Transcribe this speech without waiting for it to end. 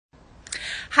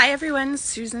Hi everyone,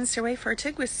 Susan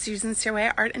Serway-Fertig with Susan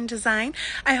Serway Art and Design.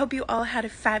 I hope you all had a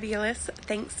fabulous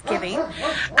Thanksgiving.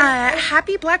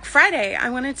 Happy Black Friday. I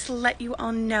wanted to let you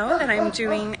all know that I'm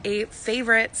doing a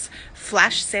favorites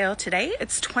flash sale today.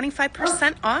 It's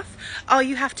 25% off. All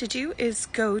you have to do is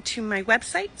go to my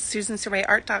website,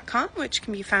 susanserwayart.com, which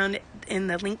can be found in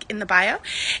the link in the bio,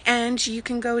 and you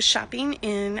can go shopping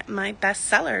in my best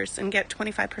sellers and get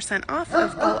 25% off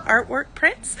of all artwork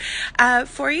prints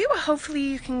for you. Hopefully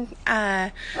you can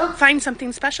find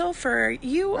something special for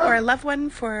you or a loved one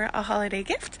for a holiday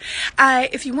gift.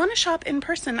 If you want to shop in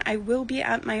person, I will be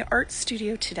at my art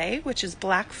studio today, which is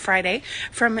Black Friday,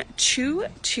 from 2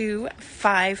 to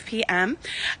 5 p.m.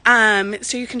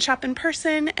 So you can shop in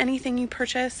person. Anything you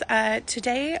purchase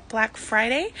today, Black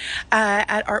Friday,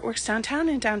 at Artworks Downtown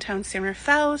in downtown San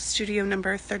Rafael, studio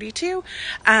number 32,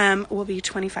 will be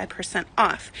 25%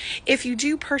 off. If you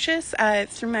do purchase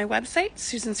through my website,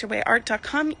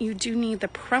 susanserwayart.com, you do need the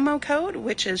promo code,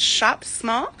 which is Shop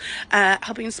Small,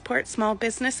 helping support small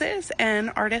businesses and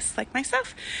artists like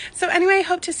myself. So anyway,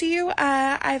 hope to see you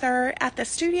either at the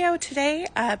studio today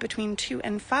between 2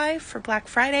 and 5 for Black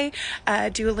Friday.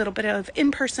 Do a little bit of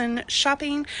in-person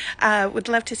shopping. Would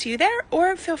love to see you there,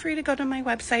 or feel free to go to my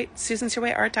website,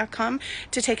 susanserwayart.com,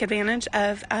 to take advantage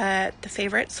of the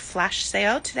favorites flash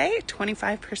sale today,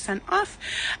 25% off.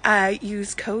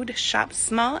 Use code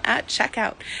SHOPSMALL at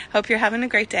checkout. Hope you're having a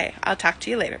great day. I'll talk to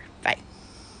you later.